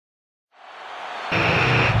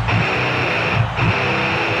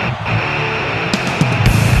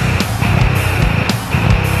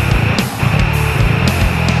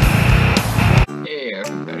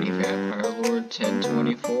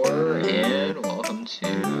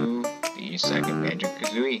to the second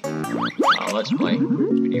Banjo-Kazooie Let's Play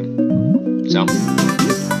video. So,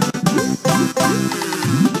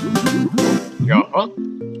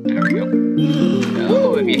 there we go.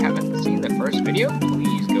 So, if you haven't seen the first video,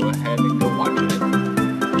 please go ahead and go watch it.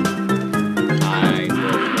 I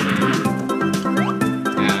will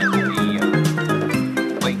put it as the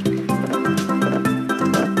link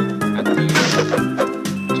at the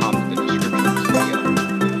top of the description of the video.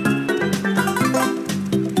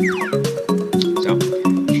 So,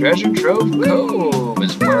 Treasure Trove Cove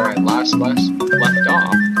is where I last left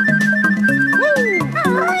off.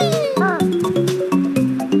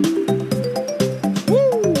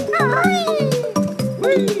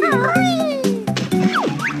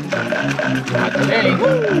 Not today.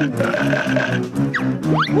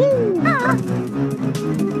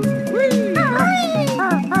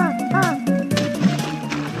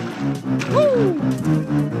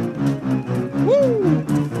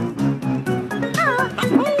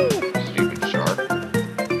 Stupid shark.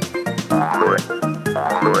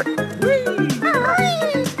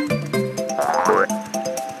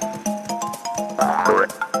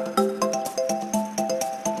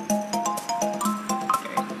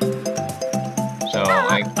 So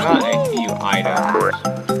I got a few items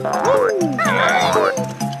that I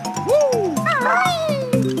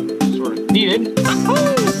sort of needed. I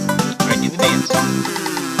need the dance.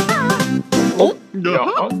 Oh, no.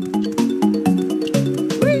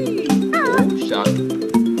 Oh, shot.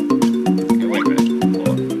 Okay, wait a minute. Hold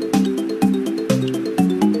on.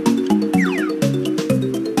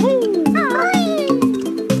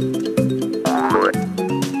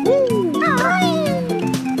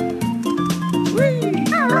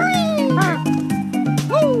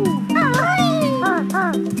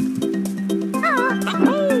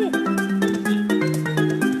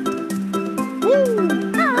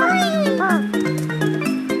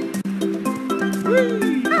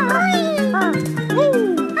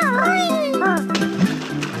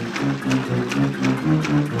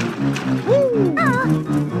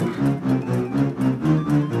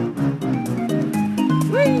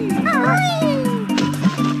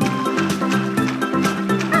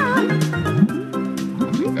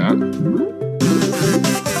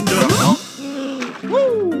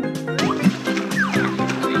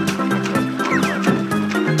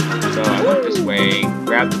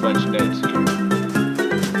 Grabbed a bunch of notes here.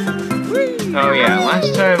 Oh yeah,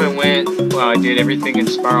 last time I went, well, I did everything in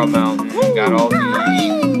Spiral Mountain, got all the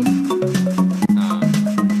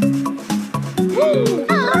moves,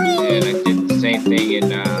 and I did the same thing in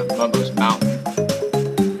Bubba's Mountain.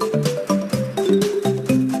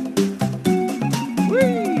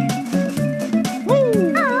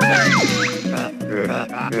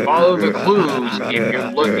 Follow the clues if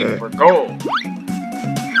you're looking for gold.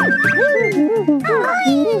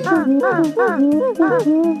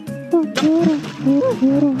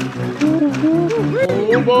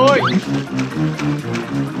 Oh boy!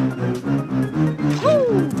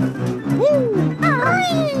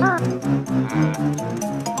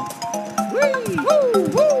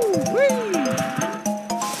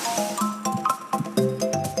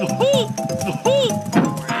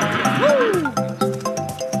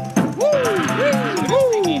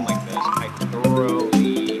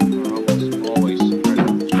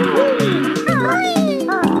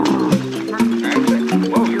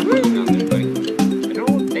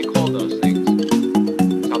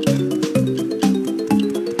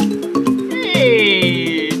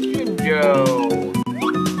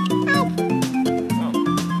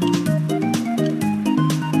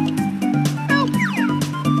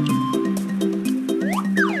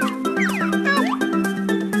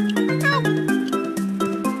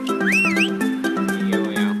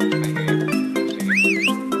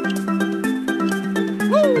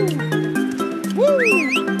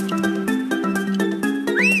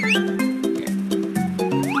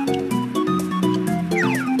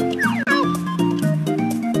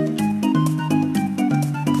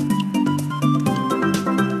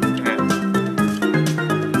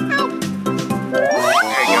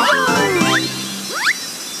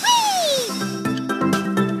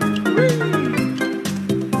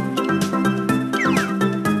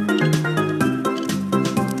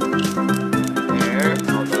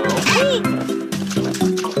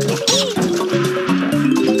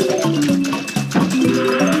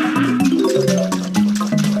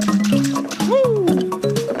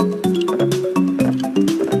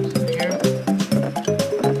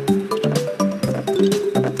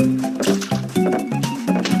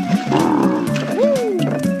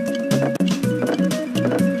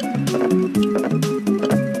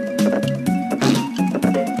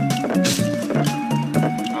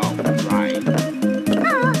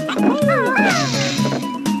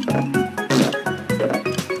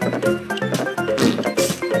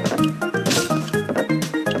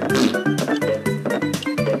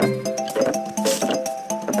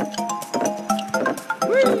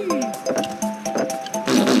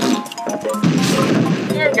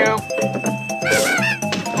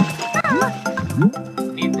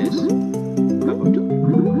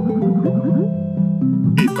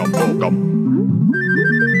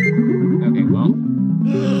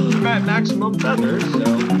 maximum feathers, so...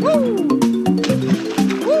 Woo!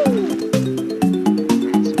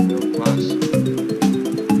 That's a real plus.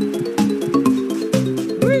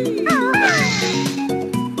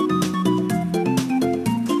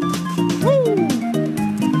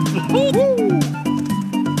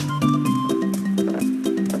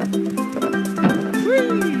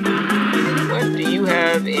 What do you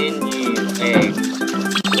have in you? Eggs.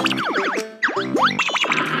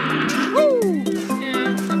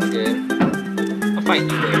 Yeah, I'm good. I'll fight you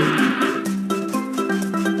later.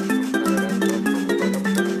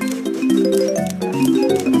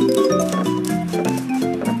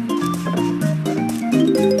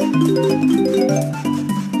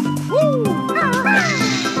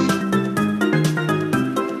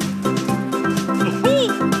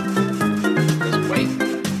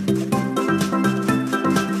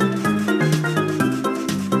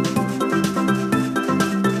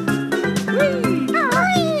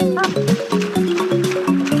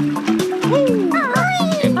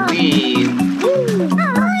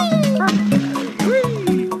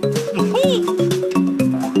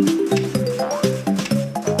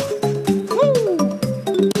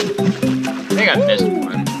 I missed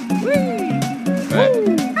one. But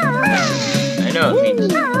I know it means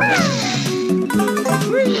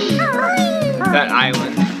that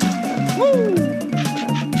island.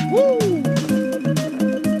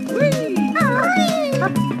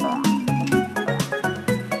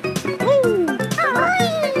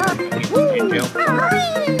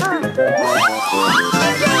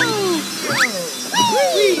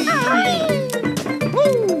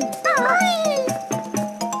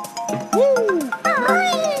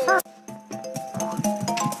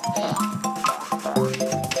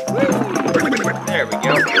 There we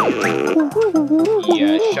go.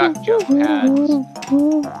 The shock jump pads.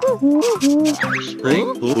 Spring.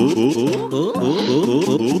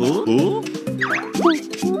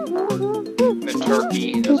 The turkey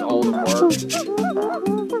does all the work.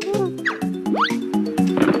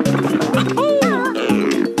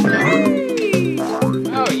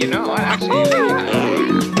 Oh, you know what? Actually,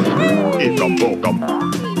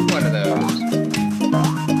 one of those.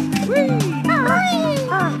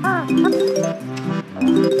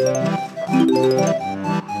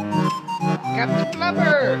 Captain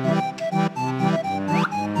Flubber!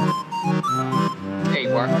 Hey,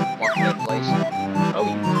 walking in place. Oh,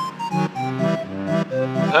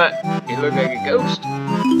 you look like a ghost.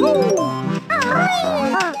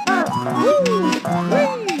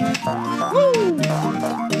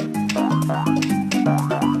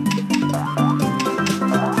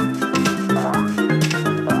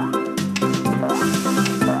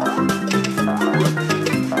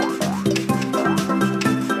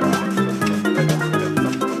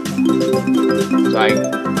 So I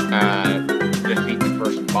defeat the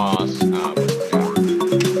first boss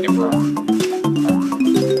with the Emperor.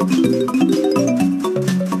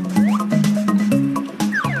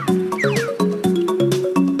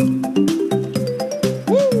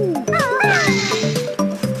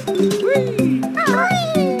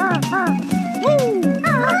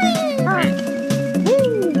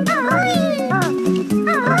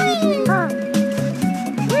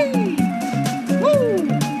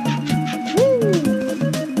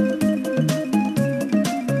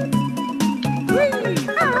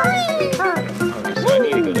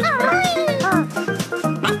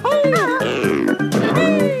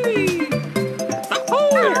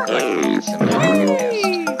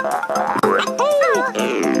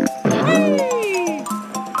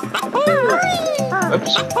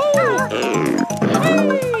 Oops.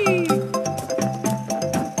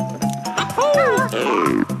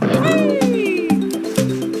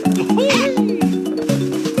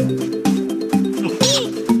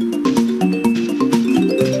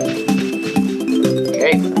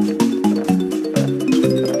 Okay.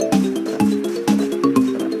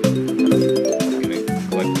 Gonna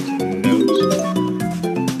collect some notes.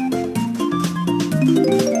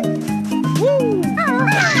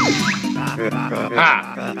 Ha!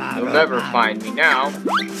 You'll never find me now.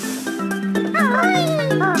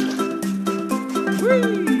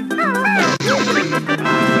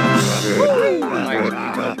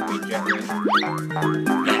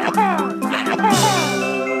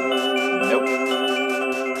 Nope.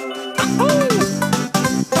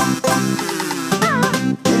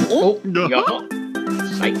 Oh, yeah.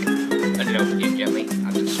 Psych. I didn't open you gently.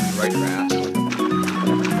 I'll just right your ass.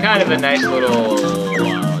 Kind of a nice little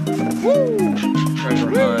treasure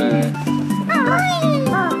hunt.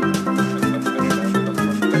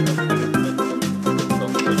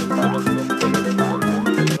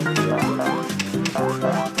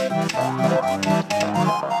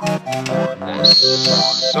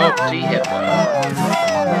 salty hippo.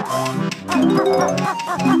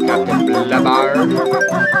 Captain Blubber.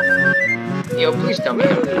 Yo, please tell me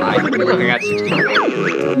how to fly. Look, I got 60 points.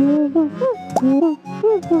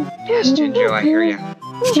 Yes, Ginger, I hear ya.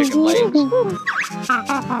 Chicken legs.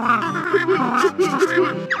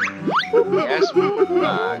 Yes,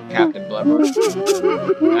 Captain Blubber. I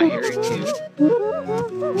hear you too.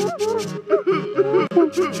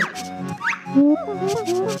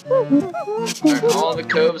 Learn all the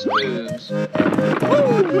Cove's moves.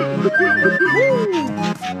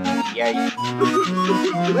 Yay.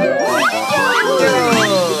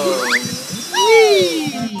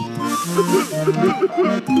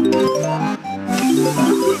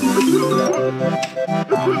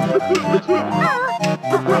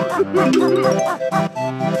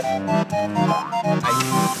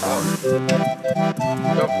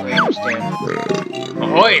 Don't really understand.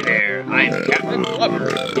 Ahoy there! I'm Captain Blubber,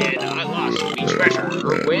 and I lost me treasure,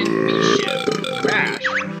 when me ship crashed.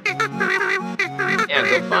 Yeah,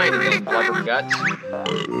 go find them, blubber guts.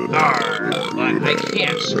 Arr, but I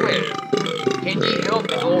can't swim. Can you help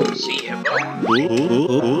an old sea hippo?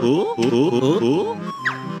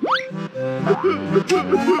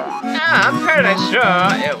 I'm pretty sure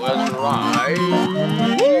it was right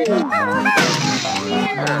here.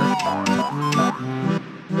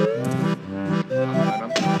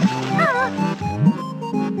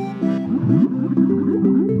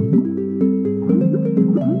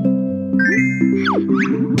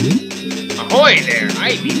 Ahoy there! I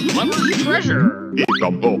need Blubber's treasure! Too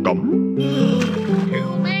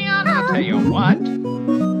bad, I'll tell you what.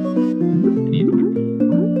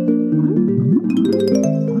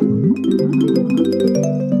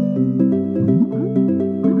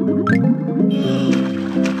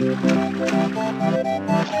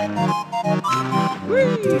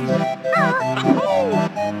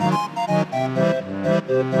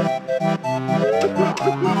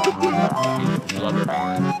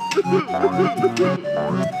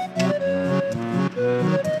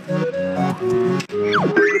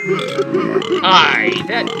 Aye,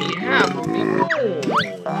 that be half of me gold.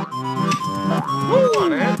 Move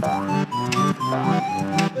on it.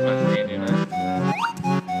 What's he doing?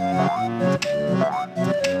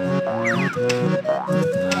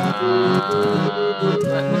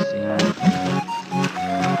 Let me see.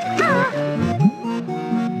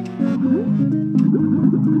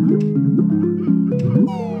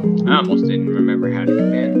 I almost didn't remember how to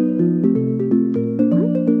come in.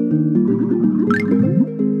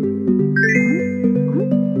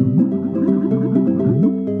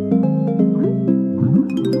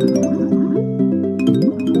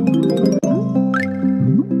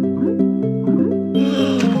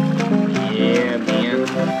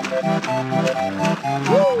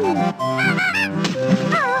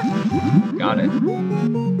 Got it.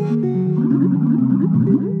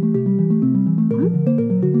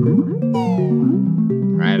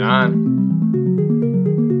 Right on.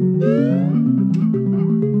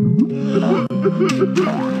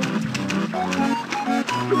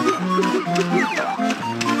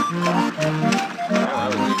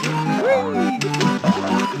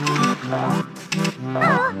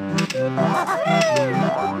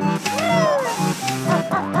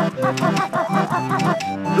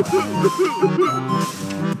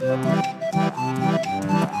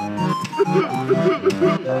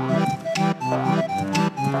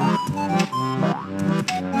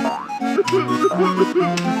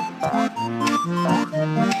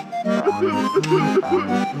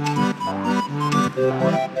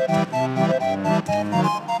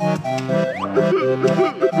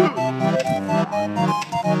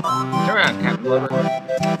 Turn around, Captain Blubber.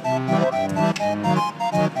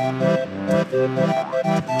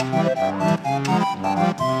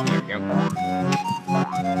 There we go.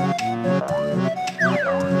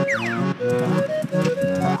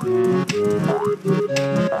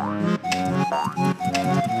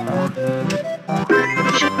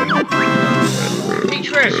 The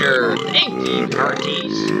treasure, thank you,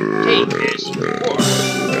 hearties. Take this reward.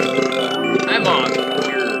 I'm on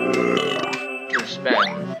your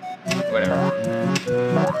spend. Whatever.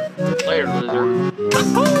 Later, loser.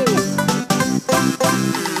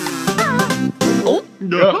 Oh,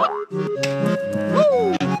 no.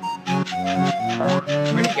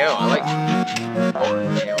 Where'd he go? I like. Oh,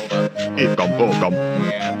 yeah, hold up.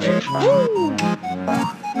 Yeah, baby. Oh,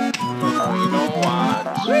 you know what?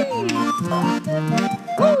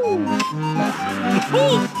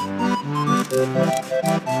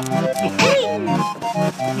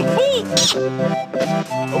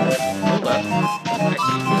 Hold up. I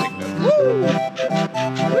see music notes.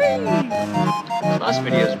 Must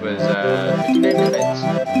videos was 59 minutes.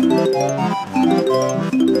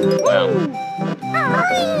 Well,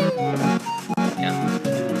 yeah.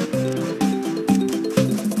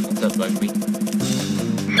 What's up, Bugby?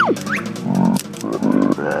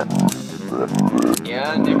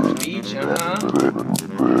 Yeah, next beach, yeah.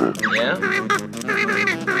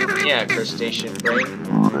 Yeah, crustacean brain.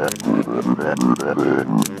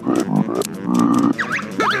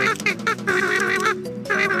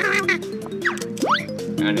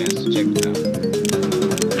 I need to check it out.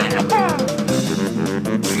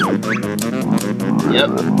 Yep.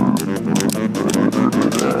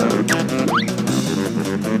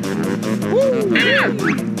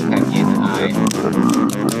 Can't get an eye.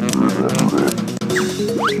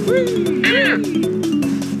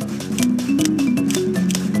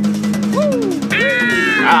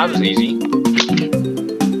 Ah, that was easy.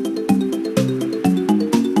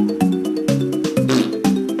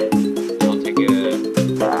 I'll take a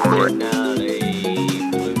getting out a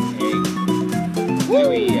blue egg.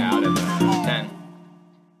 Bluey out of 10.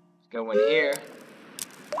 Let's go in here.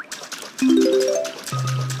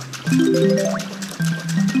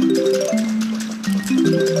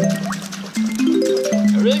 I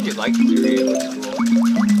really do like this area. It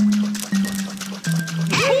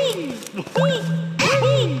looks cool.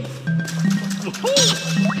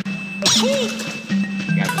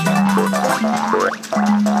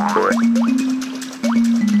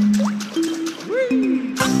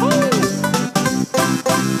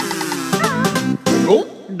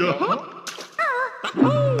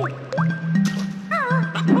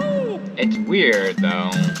 It's weird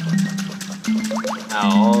though how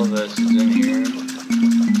all this is in here.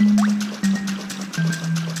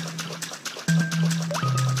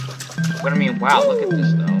 But I mean, wow, look at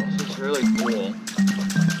this though. This is really cool.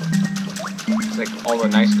 It's like all the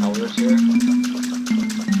nice colors here.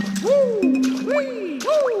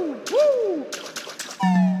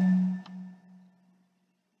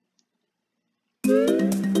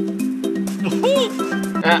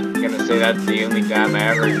 I'm gonna say that's the only time I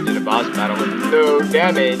ever did a boss battle with no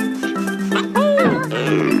damage.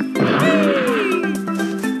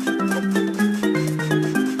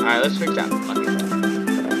 Alright, let's fix that.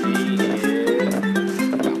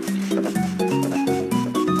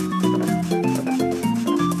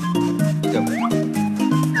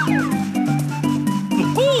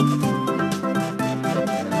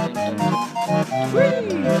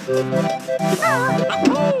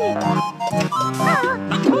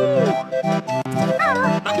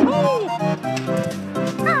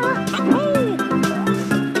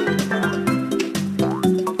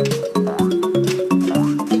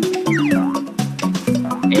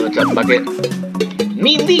 Hey, what's up, Bucket?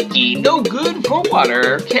 Me leaky, no good for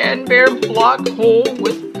water. Can bear block hole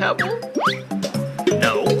with pebble?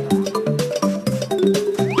 No.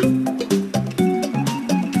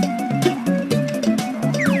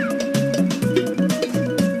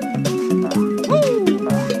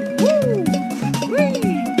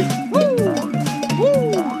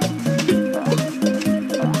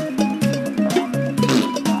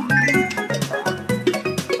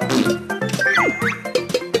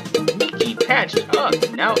 Up,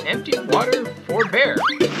 now empty water for bear.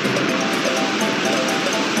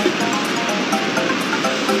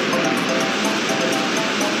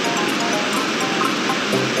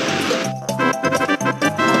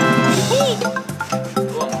 Oh, I'm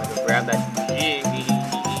gonna grab that.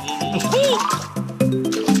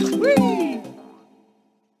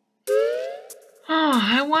 Oh,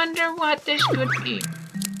 I wonder what this could be.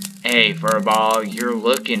 Hey, Furball, you're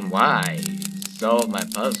looking wise. Solve my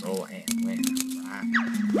puzzle and win.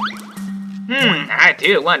 I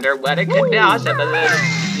do wonder what it could possibly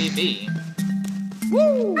be.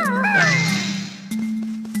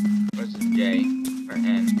 What's the J or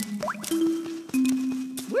N?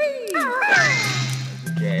 What's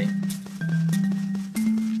the J?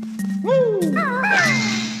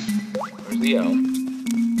 Where's the O?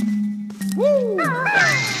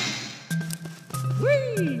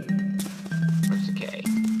 Where's the K?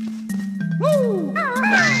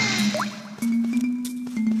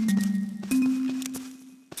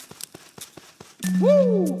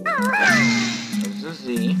 There's a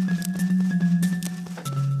Z.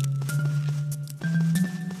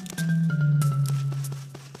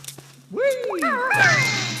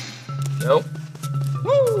 Nope.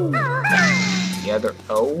 The other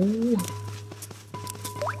O.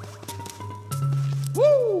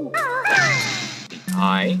 The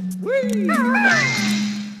I.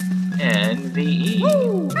 And the E.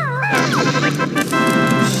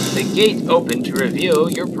 The gate's open to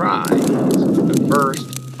reveal your prize. But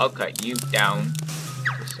first, I'll cut you down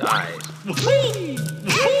to size.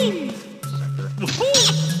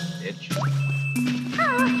 Bitch.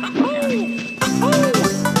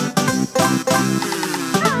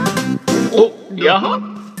 Oh, yeah.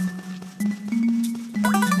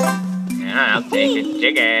 Yeah, I'll take it,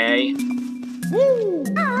 Jiggy.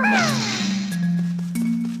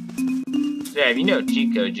 So yeah, if you know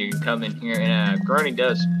cheat codes, you can come in here and Gurney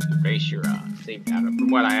does erase your save data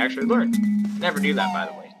from what I actually learned. Never do that, by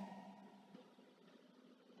the way.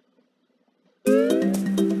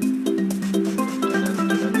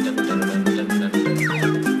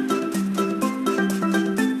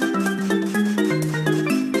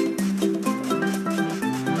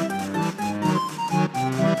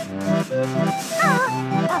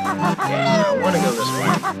 Okay, so I want to go this way.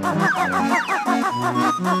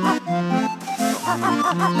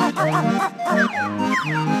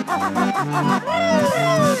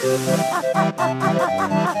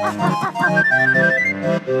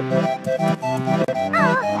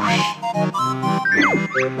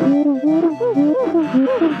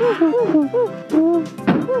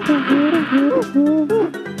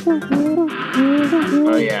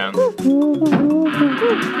 Oh yeah.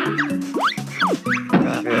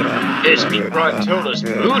 This be brought Tilda's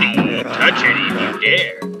booty. Touch it if you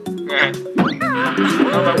dare. I don't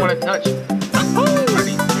know if I want to touch it.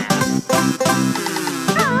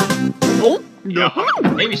 Oh, yeah.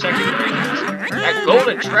 Maybe secondary. That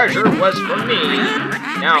golden treasure was for me.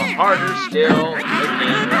 Now harder still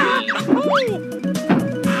again for me.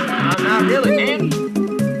 Not really, man.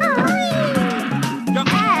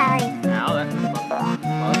 Now that's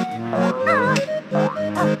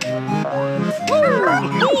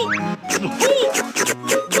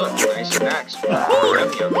look, nice snacks.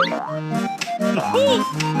 Yum, yum.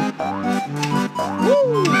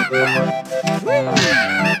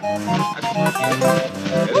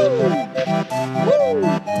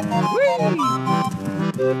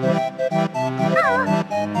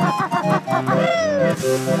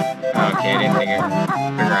 Okay, I didn't figure out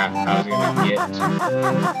how I was gonna get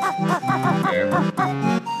there.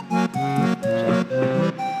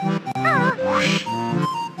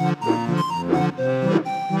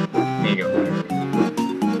 There you go.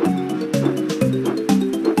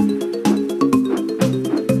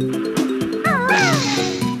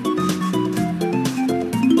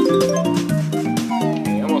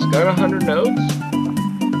 Okay, almost got 100 notes.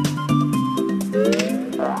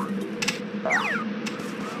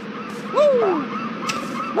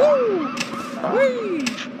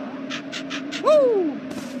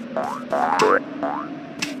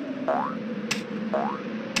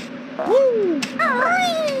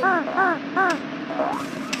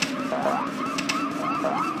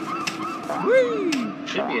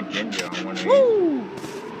 Should be a ginger on one of these.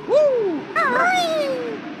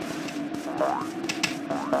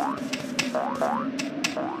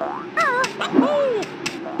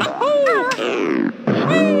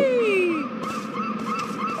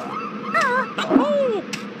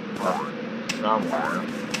 Somewhere.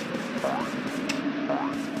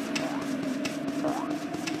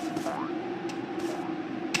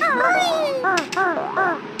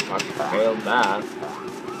 Fucking failed that.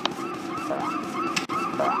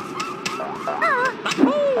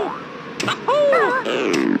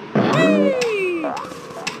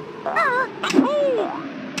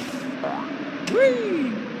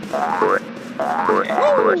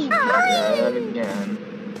 Try that again.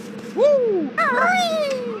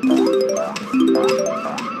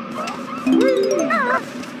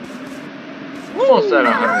 Almost at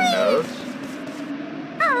 100 notes.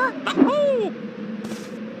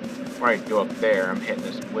 Right, go up there. I'm hitting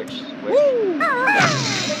this witch switch. Boom!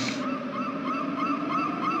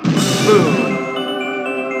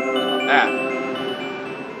 That.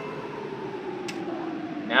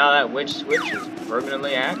 Now that witch switch is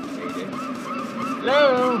permanently activated.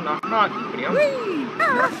 Hello, knock knock. Anybody else?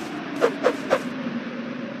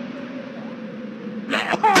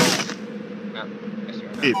 No, yes,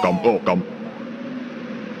 you're not.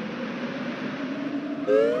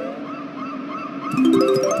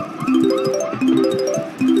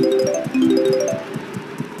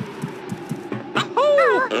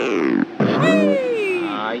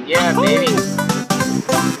 Yeah, baby.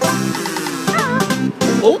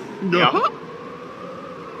 Oh, yeah.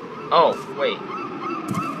 Oh, wait.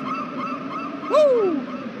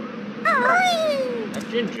 That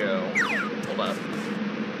Jinjo. Hold up.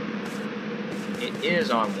 It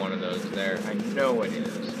is on one of those there. I know it is.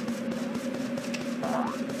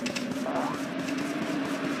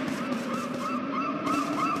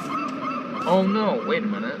 Oh no, wait a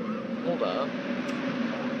minute. Hold up.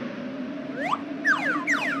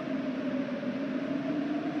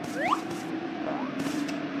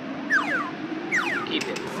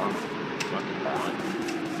 Fucking God.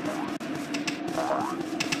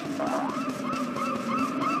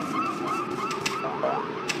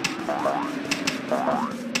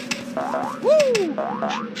 Woo!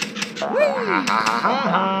 Whee! Ha ha ha ha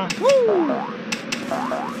ha. Woo!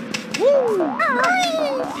 Woo!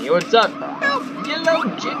 Hey, what's up? Help! Yellow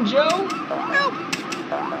Jinjo! Help!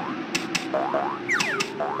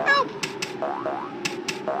 Help!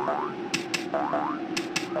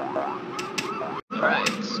 Alright,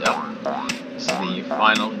 so this is the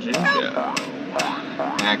final Jinjo.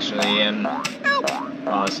 Actually,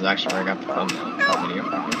 well, this is actually where I got the thumbnail video.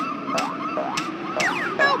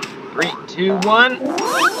 3, 2, 1.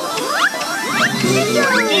 Jinjo!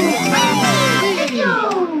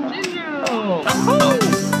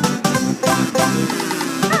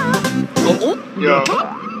 Oh, yeah.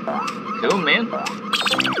 Cool, man.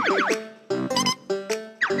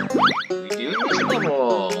 We do this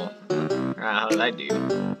level. How did I do?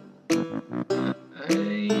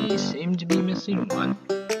 I seem to be missing one.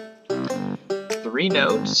 3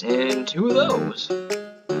 notes and 2 of those.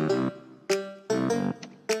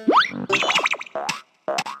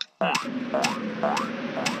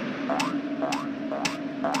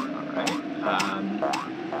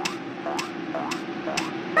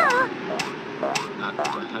 Not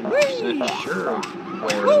 100% sure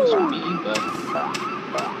where this would be, but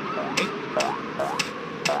okay.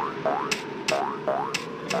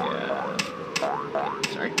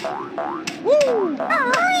 Sorry.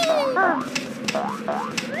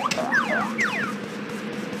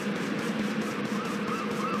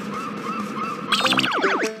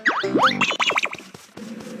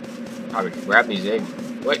 Probably grab these eggs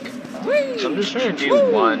quick. So I'm just trying to do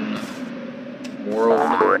one world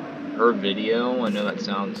per video. I know that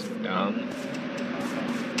sounds dumb.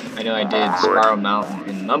 I know I did Spiral Mountain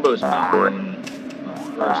and Mumbo's Mountain in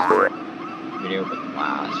the first video, but the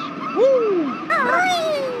last.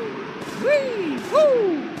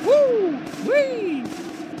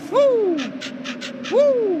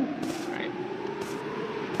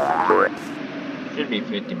 Alright. Should be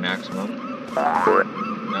 50 maximum. No, wait,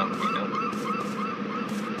 no.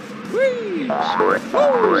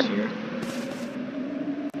 Here.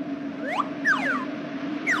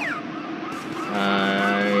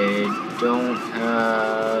 I don't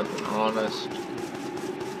have honest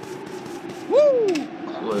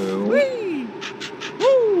clue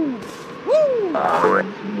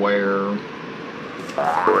where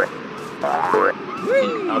the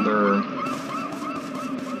other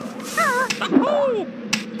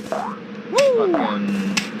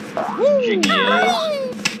fucking Jiggy is.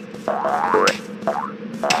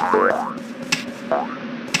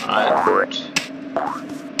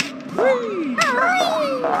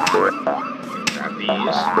 Grab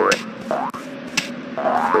these.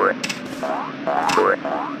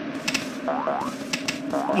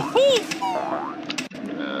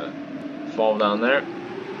 Fall down there.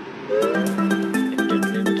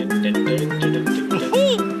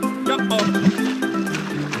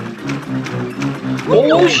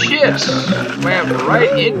 Oh shit! Swam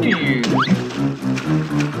right into you.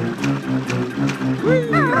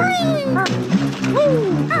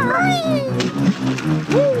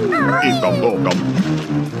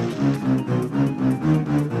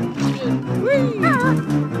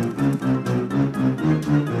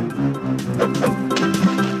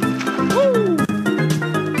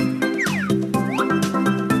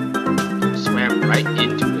 Swam right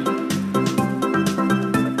into it.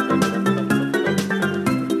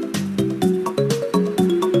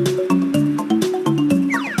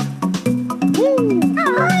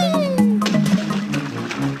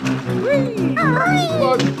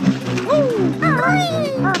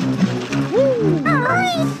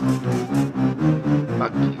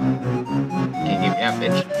 Fuck you. Can't give me that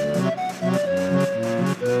bitch.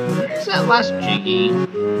 Where's that last Jiggy?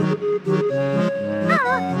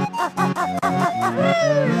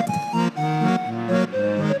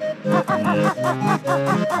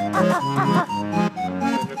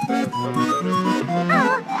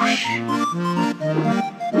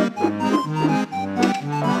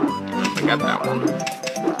 I got that one.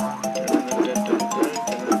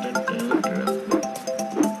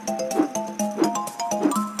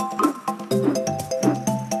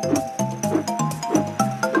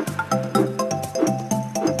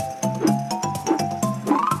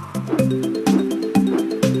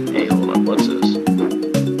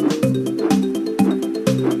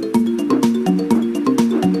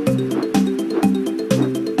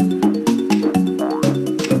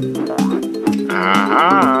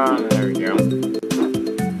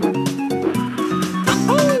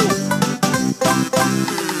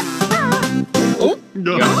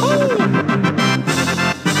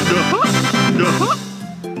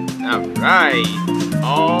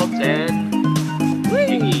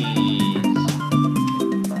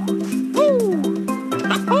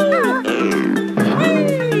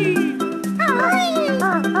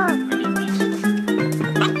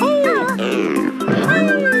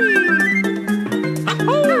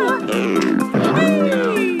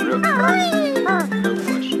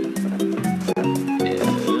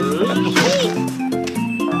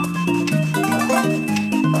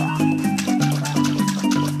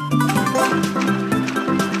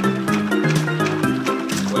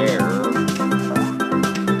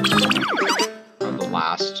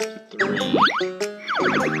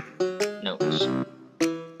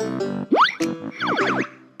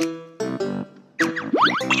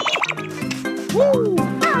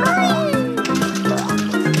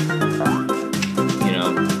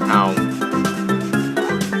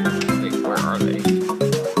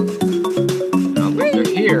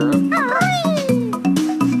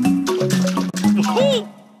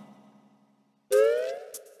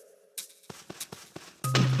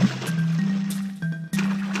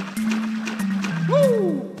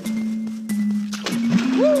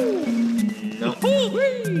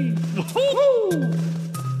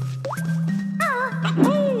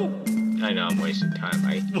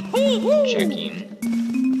 checking.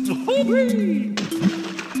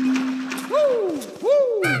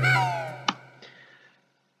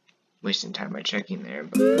 Wasting time by checking there,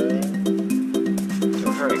 but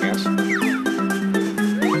don't hurt, I guess.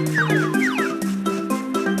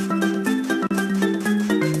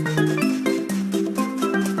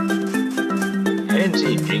 I didn't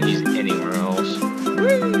see Jiggies anywhere else.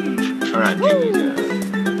 Or not Jiggies,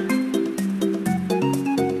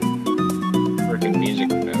 frickin' music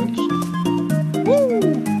notes.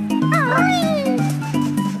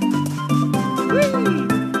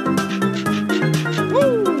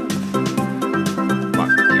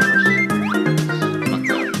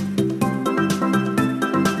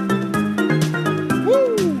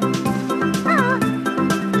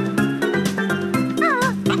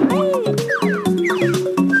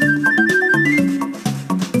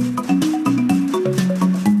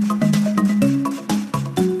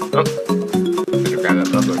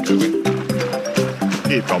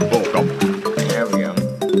 There we go.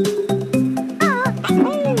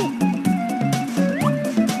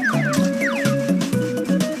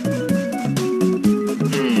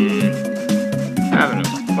 Having a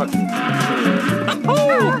fucking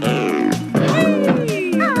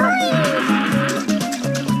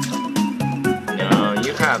no,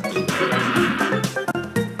 you have to.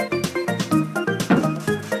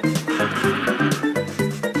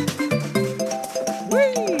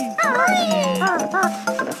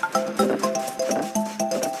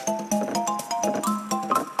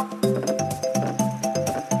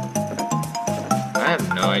 I have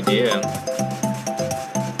no idea.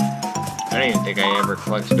 I don't even think I ever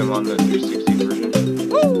collected them on the 360 version.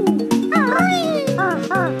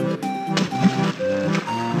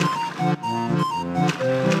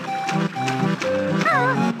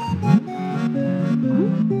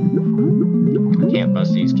 I can't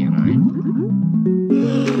bust these, can I?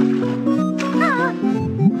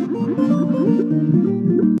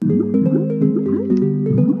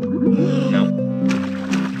 Nope.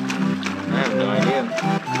 I have no idea.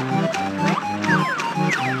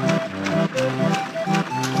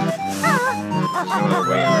 Some other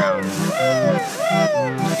way around to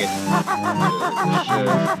get to the ship.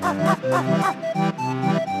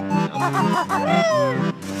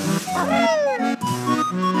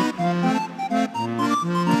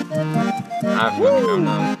 I fucking don't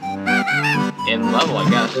know. In level, I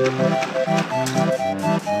guess.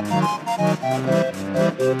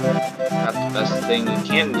 That's the best thing you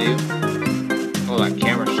can do. Oh, that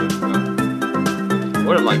camera shift, though.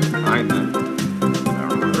 Would have liked to find them. I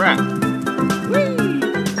don't know where they're at.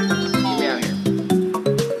 Get me out here.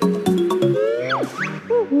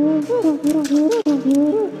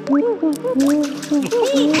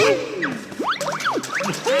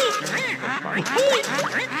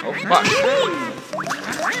 Oh, fuck.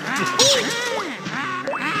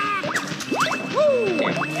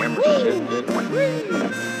 Damn, camera shifted.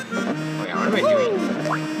 Oh, yeah, what am I doing?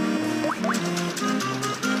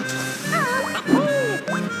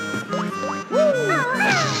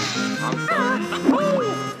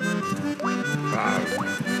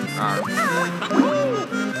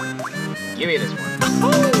 Give me this one.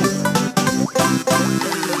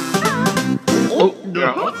 Oh, no.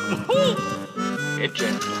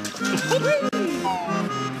 Itching.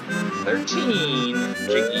 13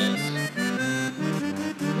 Jiggies.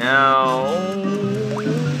 Now...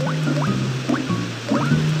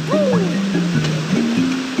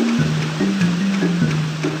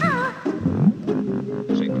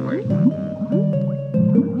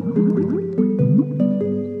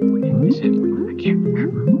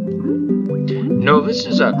 No, this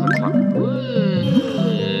is a Click Clock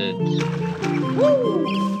Woods.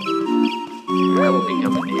 I will be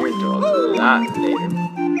coming here to a lot later.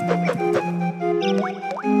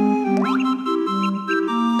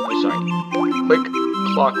 Oh, sorry. Click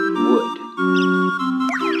Clock Wood.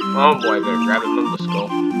 Oh boy, I better grab him on the skull.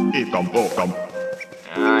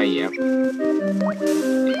 Ah, yep.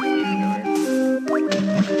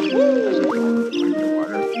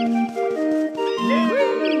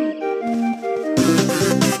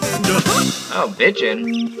 Oh, bitchin'.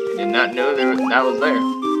 I did not know that was there.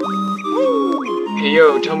 Hey,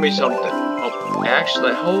 yo, tell me something. Oh,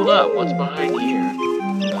 actually, hold up. What's behind here?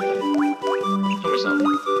 Tell me something.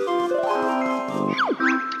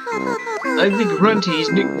 I think Grunty's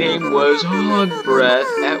nickname was Hog Breath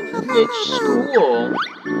at which school?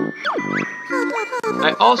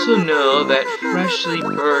 I also know that freshly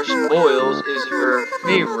burst boils is her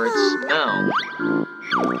favorite smell.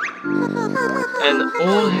 And the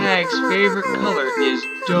old hag's favorite color is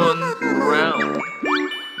dun brown.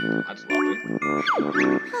 That's lovely.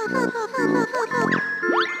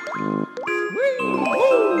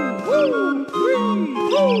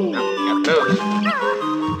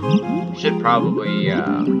 probably,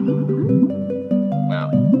 well,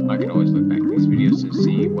 I can always look back at these videos to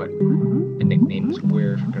see what the nicknames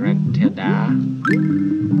were for Gruntilda.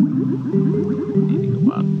 Need to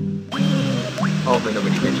go up. Hopefully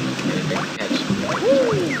nobody mentions anything catch.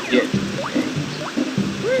 Get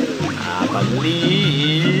I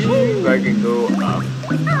believe I can go up.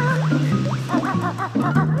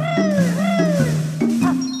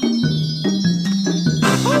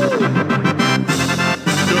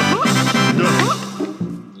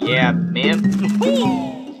 Yeah, man.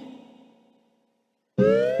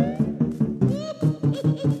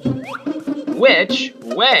 Which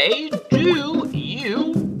way do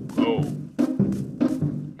you go?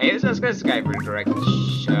 Hey, this is this guy for direct. No.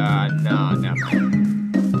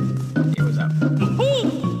 It was up.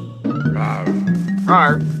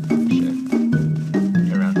 Rar. Shit.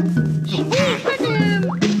 Turn around.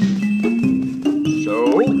 So,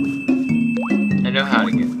 I know how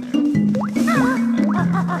to get there.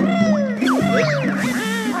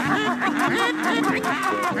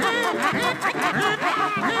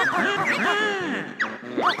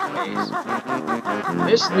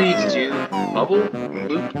 This leads to Bubble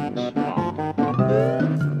Loop Swamp.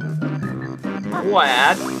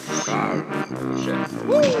 What? Shit.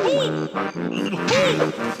 This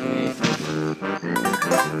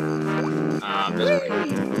way.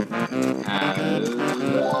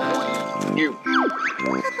 You.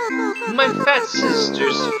 My fat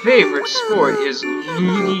sister's favorite sport is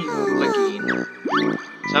loony licking.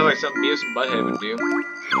 Sounds like something Beavis and Butthead would do.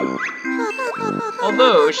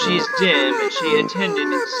 Although she's dim, she attended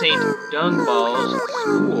St. Dunball's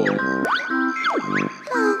school.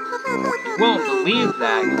 You won't believe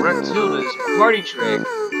that Gruntilda's party trick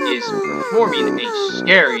is performing a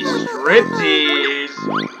scary striptease.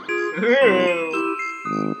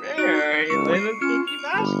 There, you little kinky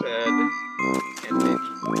bastard. And then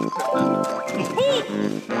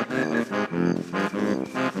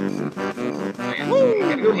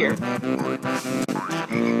gotta go here.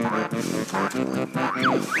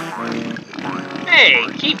 Hey,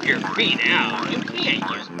 keep your feet out. You can't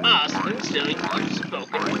use us until you've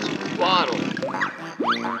spoken into the bottle.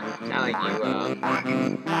 Sound like you, had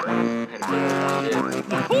a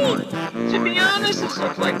bit of to be honest, this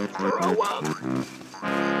looks like throw up.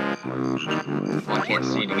 Well, I can't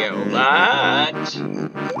see to go, but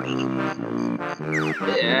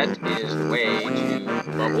that is the way to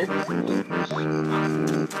bubble.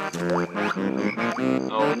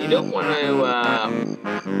 Oh, and you don't want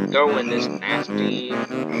to go in this nasty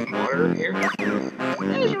water here.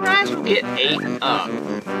 Those rats will get ate up.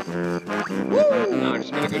 Now I'm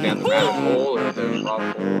just gonna go down the rabbit hole or the frog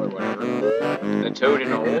hole or whatever. The toad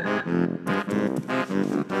in a hole.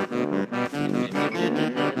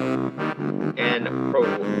 And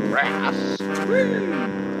progress to the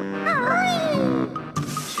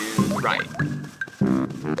right.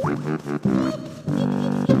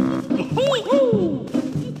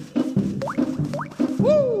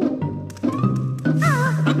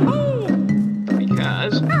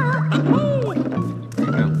 Because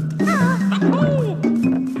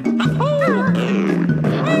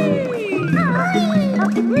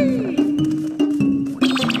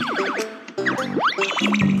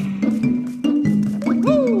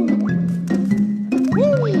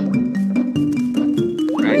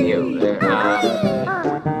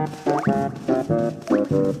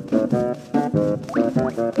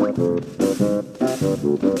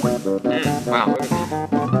wow, look at that.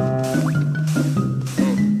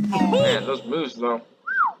 Man, those moves though.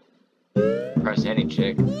 Press any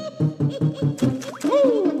chick. Wait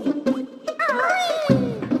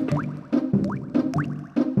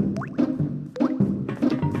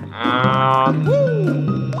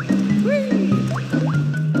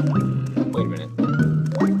a minute.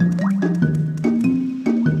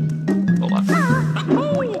 Hold on.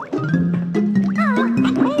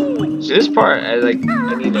 So this part, I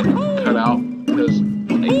need to cut out because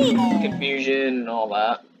confusion and all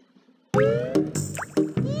that.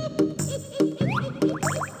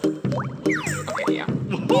 Okay, yeah.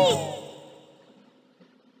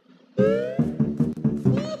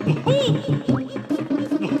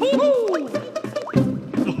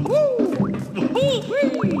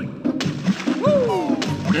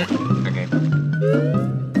 Okay.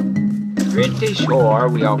 Pretty sure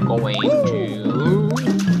we are going to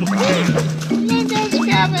Linda's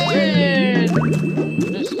cabin.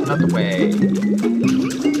 This is not the way.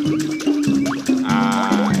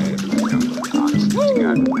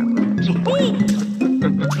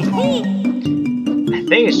 I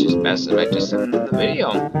think it's just best if I just send the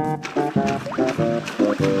video.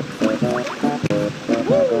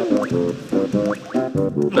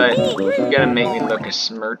 But you gotta gonna make me look a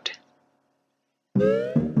smirt.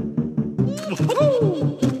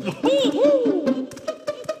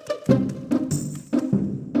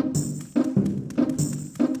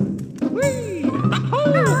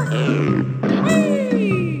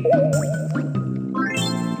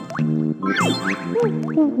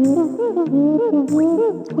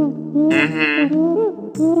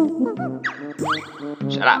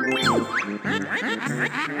 Shut up.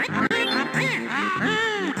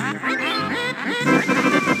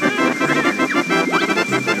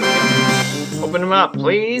 Open them up,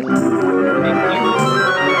 please. Thank you.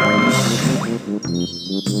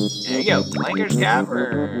 There you go. Blanker's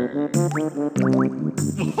Cavern.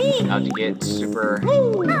 How to get super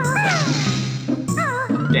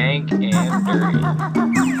dank and dirty.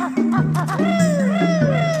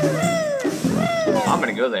 I'm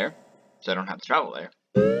gonna go there, so I don't have to travel there.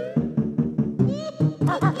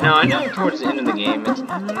 Now, I know towards the end of the game, it's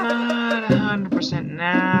not 100%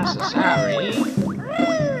 necessary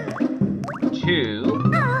to...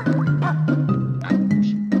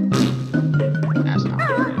 That's not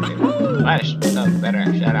good. I should have done better.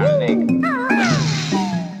 Shout out, Nick.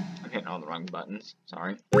 I'm hitting all the wrong buttons.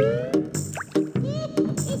 Sorry.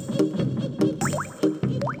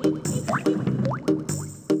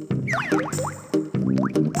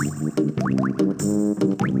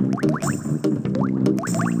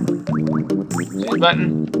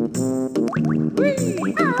 Button.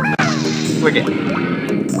 Click it.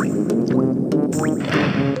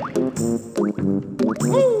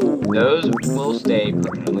 Those will stay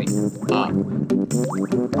permanently up.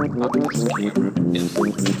 Up this camera. Yes.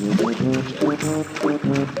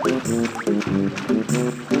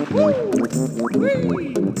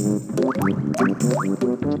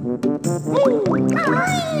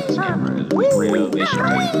 This camera is real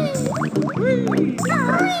visual.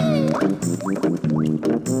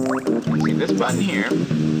 See this button here.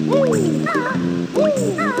 Well,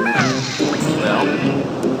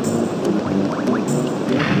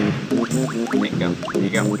 there you go. There you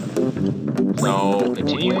go. So,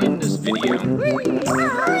 continuing this video,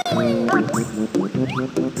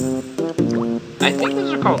 I think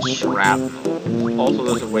those are called shrapnel. Also,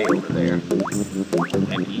 there's a way over there.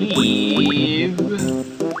 I believe.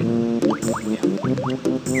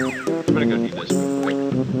 Yeah. I'm gonna go do this real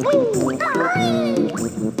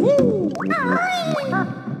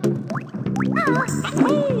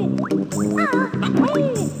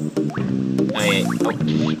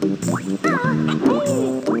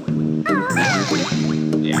quick.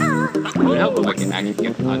 Yeah, it would help if I can actually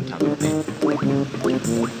get on top of it.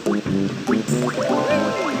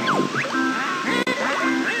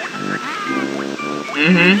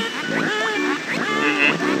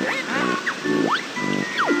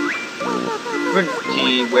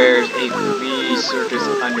 Ricky wears a free circus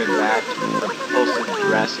under that repulsive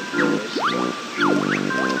dress of hers.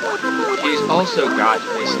 She's also got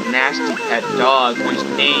this nasty pet dog whose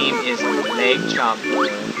name is Leg Chomper.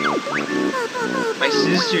 My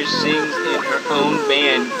sister sings in her own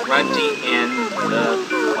band, Grunty and the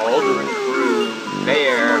Cauldron Crew.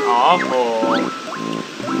 They're awful.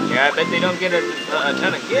 Yeah, I bet they don't get a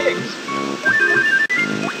ton of gigs.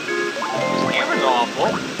 This camera's awful.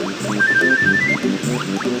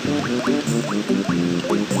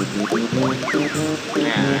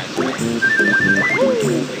 Yeah, that's right. So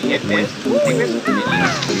you hit this, take this, and you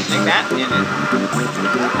like that, and then...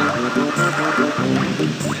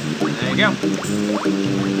 There you go.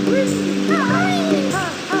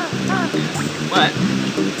 What?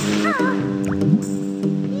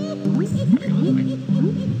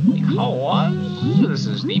 Because this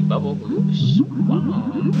is the Bubble Goose Swamp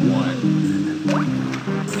one.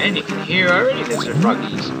 And you can hear already there's the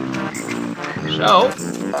froggies. So,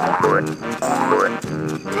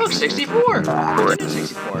 look, 64! I did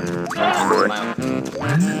 64. Smile.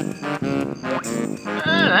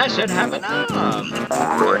 That should have enough.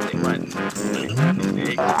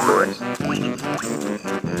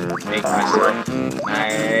 Make myself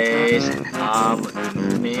nice.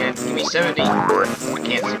 Man, give me 70. I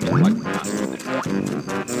can't seem to plug the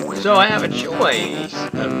possible. So I have a choice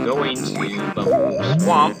of going to Bubble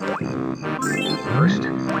Swamp first.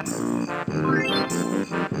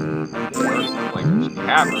 Blanker's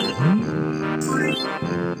Cavern.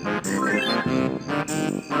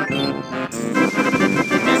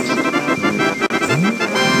 Next.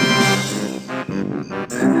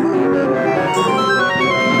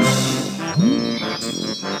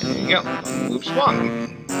 There you go. Loop Swamp.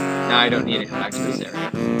 Now I don't need to come back to this area.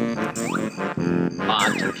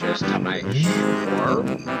 But just to make sure.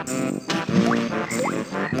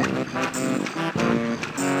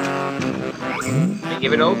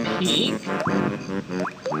 give it a peek.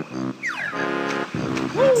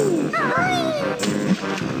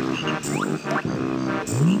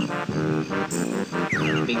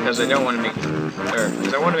 Because I don't want to make,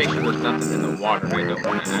 because I want to make sure there's nothing in the water. I don't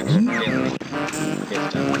want to accidentally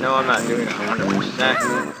get stuff. No, I'm not doing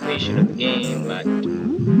 100% completion of the game, but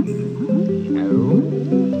you know,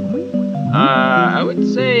 I would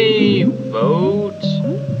say vote.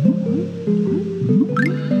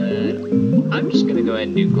 I'm just gonna go ahead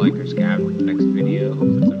and do Collector's Cab for the next video.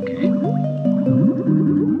 Hope that's okay.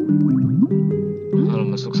 That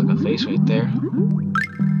almost looks like a face right there.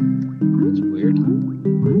 That's weird.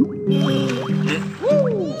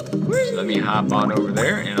 So let me hop on over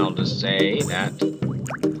there, and I'll just say that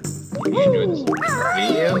if you enjoyed this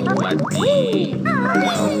video, let me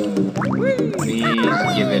know. Please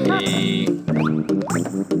give it a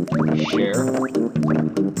share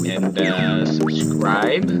and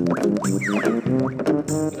subscribe.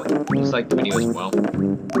 Just like the video as well.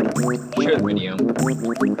 Share the video.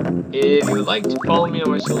 If you would like to follow me on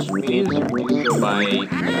my social medias, you can do so by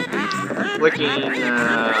clicking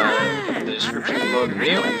the description below the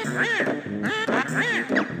video.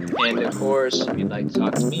 And of course, if you'd like to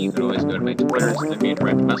talk to me, you can always go to my Twitter, send me a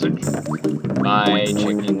direct message by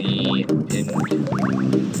checking the pinned,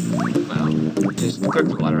 well, just click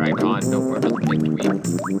the letter icon, don't worry about the pinned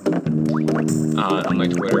tweet. On my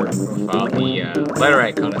Twitter profile, the letter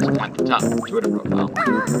icon is at the top of the Twitter profile.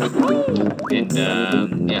 And,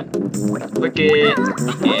 yeah, click it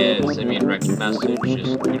and send me a direct message,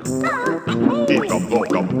 just,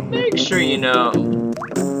 make sure you know.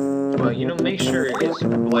 Well, make sure it's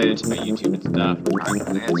related to my YouTube and stuff. I'm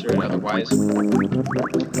going to answer it otherwise.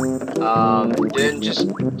 Then just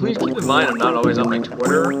please keep in mind I'm not always on my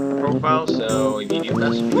Twitter profile, so if you do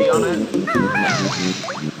message me on it,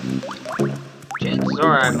 chances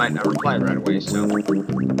are I might not reply right away, so, I'm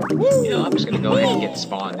just going to go ahead and get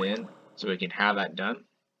spawned in so we can have that done.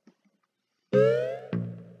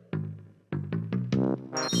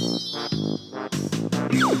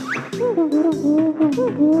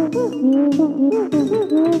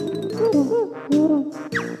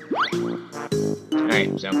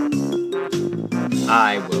 Alright, so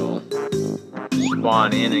I will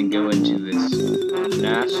spawn in and go into this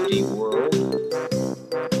nasty world,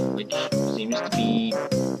 which seems to be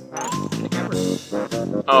in the camera.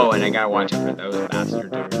 Oh, and I gotta watch out for those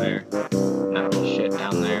bastards over there. That little shit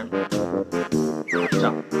down there.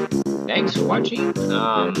 So, thanks for watching.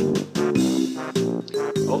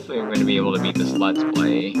 Hopefully we're going to be able to beat this Let's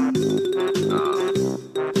Play.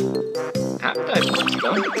 Haven't died once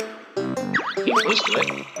though. Get close to it.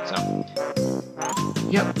 So,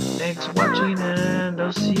 yep. Thanks for watching, and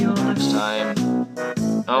I'll see you all next time.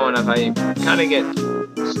 Oh, and if I kind of get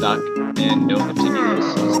stuck and don't continue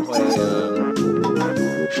this Let's Play,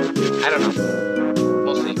 I don't know.